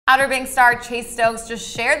Outer Banks star Chase Stokes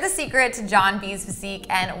just shared the secret to John B's physique,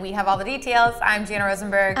 and we have all the details. I'm Jana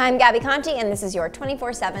Rosenberg. I'm Gabi Conti, and this is your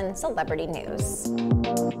 24/7 celebrity news.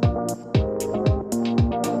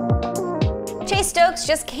 Chase Stokes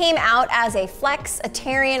just came out as a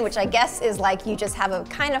flexitarian, which I guess is like you just have a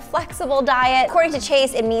kind of flexible diet. According to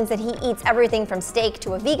Chase, it means that he eats everything from steak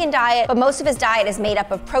to a vegan diet, but most of his diet is made up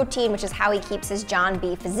of protein, which is how he keeps his John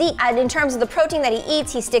B physique. And in terms of the protein that he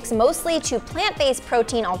eats, he sticks mostly to plant-based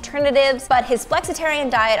protein alternatives, but his flexitarian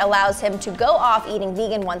diet allows him to go off eating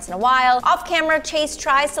vegan once in a while. Off camera, Chase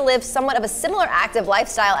tries to live somewhat of a similar active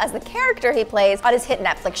lifestyle as the character he plays on his hit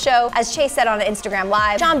Netflix show. As Chase said on an Instagram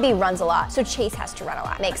Live, John B runs a lot, so Chase has to run a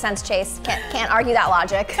lot. Makes sense, Chase. Can't argue that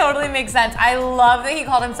logic. Totally makes sense. I love that he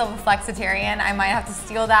called himself a flexitarian. I might have to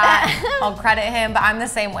steal that. I'll credit him, but I'm the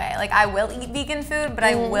same way. Like, I will eat vegan food, but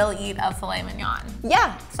I will eat a filet mignon.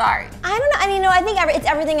 Yeah. Sorry. I don't know. I mean, I think it's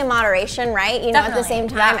everything in moderation, right? You know, Definitely. At the same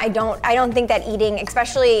time, Yeah. I don't think that eating,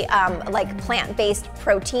 especially like plant-based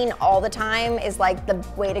protein all the time, is like the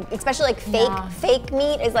way to, especially like fake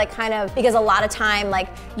meat is like kind of, because a lot of time like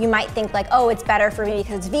you might think like, oh, it's better for me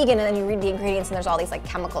because it's vegan, and then you read the ingredients and there's all these like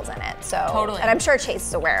chemicals in it. So Totally. And I'm sure Chase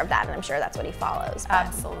is aware of that, and I'm sure that's what he follows. But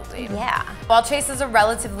Absolutely. yeah. While Chase has a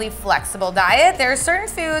relatively flexible diet, there are certain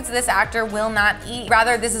foods this actor will not eat.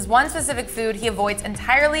 Rather, this is one specific food he avoids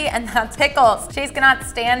entirely, and that's pickles. Chase cannot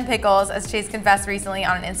stand pickles, as Chase confessed recently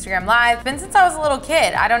on an Instagram Live. It's been since I was a little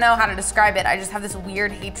kid. I don't know how to describe it. I just have this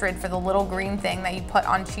weird hatred for the little green thing that you put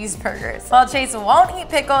on cheeseburgers. While Chase won't eat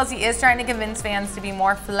pickles, he is trying to convince fans to be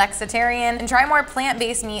more flexitarian and try more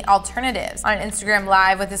plant-based meat alternatives. On an Instagram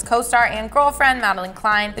Live with his co-star and girlfriend, Madelyn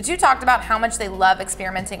Cline, the two talked about how much they love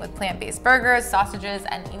experimenting with plant-based burgers, sausages,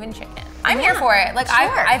 and even chicken. I'm here for it. Like, sure.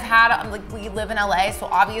 I've had, like, we live in LA, so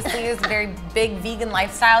obviously there's a very big vegan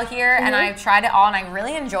lifestyle here, and I've tried it all and I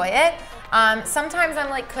really enjoy it. Sometimes I'm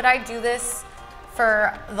like, could I do this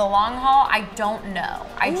for the long haul? I don't know.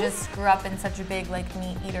 I just grew up in such a big like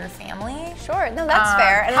meat eater family. Sure, no, that's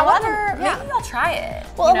fair. And however, maybe I'll try it.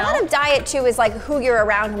 Well, a lot of diet too is like who you're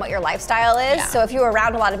around and what your lifestyle is. Yeah. So if you're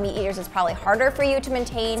around a lot of meat eaters, it's probably harder for you to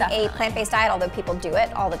maintain a plant-based diet, although people do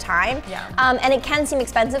it all the time. Yeah. And it can seem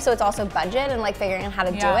expensive, so it's also budget and like figuring out how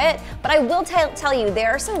to do it. But I will tell you,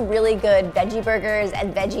 there are some really good veggie burgers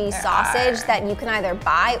and veggie sausage that you can either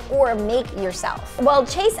buy or make yourself. Well,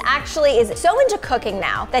 Chase actually is so into cooking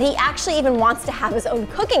now that he actually even wants to have his own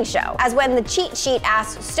cooking show. As when the cheat sheet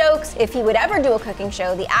asked Stokes if he would ever do a cooking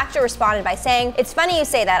show, the actor responded by saying, "It's funny you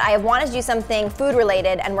say that. I have wanted to do something food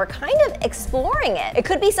related and we're kind of exploring it. It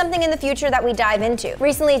could be something in the future that we dive into."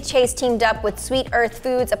 Recently, Chase teamed up with Sweet Earth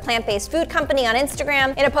Foods, a plant-based food company, on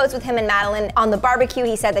Instagram. In a post with him and Madelyn on the barbecue,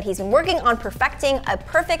 he said that he's been working on perfecting a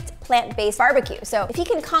perfect plant-based barbecue. So if he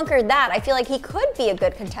can conquer that, I feel like he could be a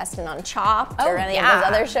good contestant on Chopped or any of those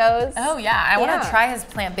other shows. Oh yeah, I want to try his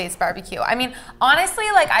plant-based barbecue. I mean, honestly,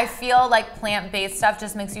 like I feel like plant-based stuff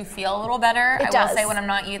just makes you feel a little better. It I does. will say when I'm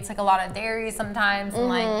not eating, it's like a lot of dairy sometimes, and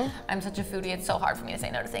like I'm such a foodie, it's so hard for me to say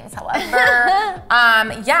no to things. However,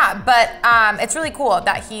 yeah, but it's really cool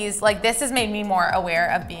that he's like, this has made me more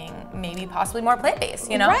aware of being maybe possibly more plant-based,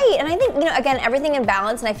 you know? Right, and I think, you know, again, everything in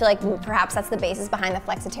balance, and I feel like perhaps that's the basis behind the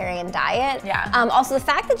flexitarian diet. Yeah. Also, the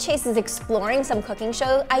fact that Chase is exploring some cooking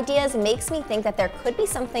show ideas makes me think that there could be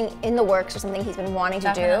something in the works or something he's been wanting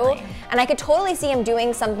to do. And I could totally see him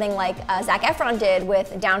doing something like Zac Efron did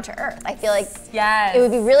with Down to Earth. I feel like it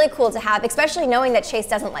would be really cool to have, especially knowing that Chase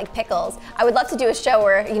doesn't like pickles. I would love to do a show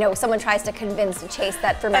where, you know, someone tries to convince Chase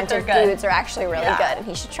that fermented foods are actually really good and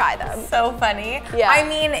he should try them. So funny. Yeah. I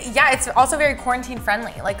mean, yeah, it's also very quarantine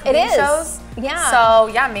friendly, like cooking shows. Yeah. So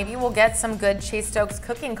yeah, maybe we'll get some good Chase Stokes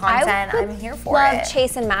cooking content. I'm here for it. I would love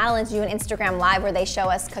Chase and Madelyn to do an Instagram Live where they show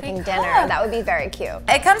us cooking dinner. That would be very cute.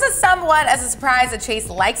 It comes as somewhat as a surprise that Chase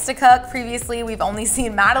likes to cook. Previously, we've only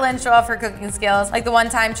seen Madelyn show off her cooking skills. Like the one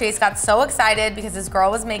time Chase got so excited because his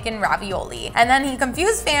girl was making ravioli. And then he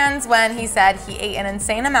confused fans when he said he ate an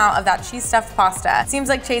insane amount of that cheese stuffed pasta. Seems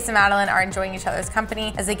like Chase and Madelyn are enjoying each other's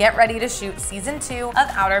company as they get ready to shoot season 2 of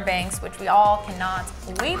Outer Banks, which we all cannot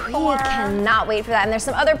wait for. We cannot wait for that. And there's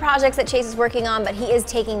some other projects that Chase is working on, but he is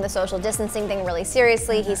taking the social distancing thing really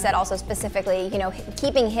seriously. He said also specifically, you know,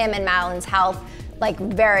 keeping him and Madelyn's health like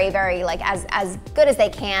very, very like as good as they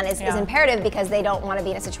can is imperative, because they don't want to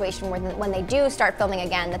be in a situation where when they do start filming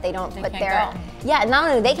again that they don't put their not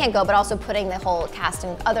only they can't go, but also putting the whole cast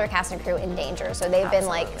and other cast and crew in danger. So they've been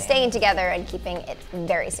like staying together and keeping it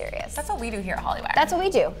very serious. That's what we do here at Hollywire. That's what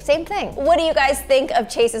we do. Same thing. What do you guys think of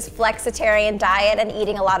Chase's flexitarian diet and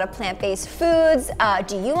eating a lot of plant-based foods?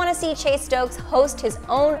 Do you want to see Chase Stokes host his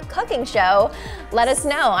own cooking show? Let us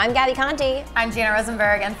know. I'm Gabi Conti. I'm Jana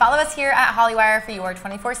Rosenberg, and follow us here at Hollywire for for your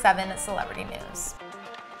 24/7 celebrity news.